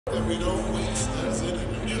That we don't waste as in a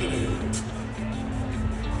community.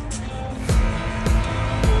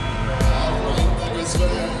 All right, Lakers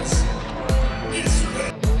fans, it's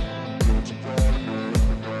ready.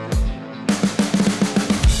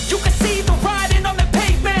 You can see the riding on the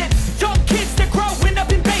pavement. Young kids, they're growing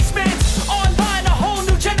up in basements. Online, a whole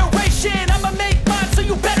new generation. I'ma make mine, so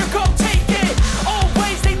you better go take it.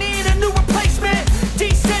 Always, they need a new replacement.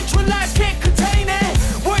 Decentralized, can't contain it.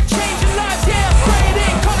 We're changing lives, yeah,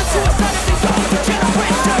 upgrading. Call it suicide if they go for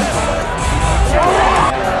generations.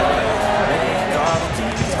 Make all the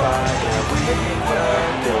demons quiet, yeah. We were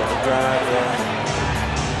built to thrive, yeah.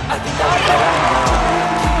 I think that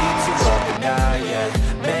keeps you up at night, yeah.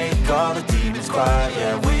 Make all the demons quiet,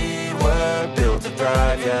 yeah. We were built to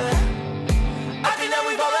thrive, yeah.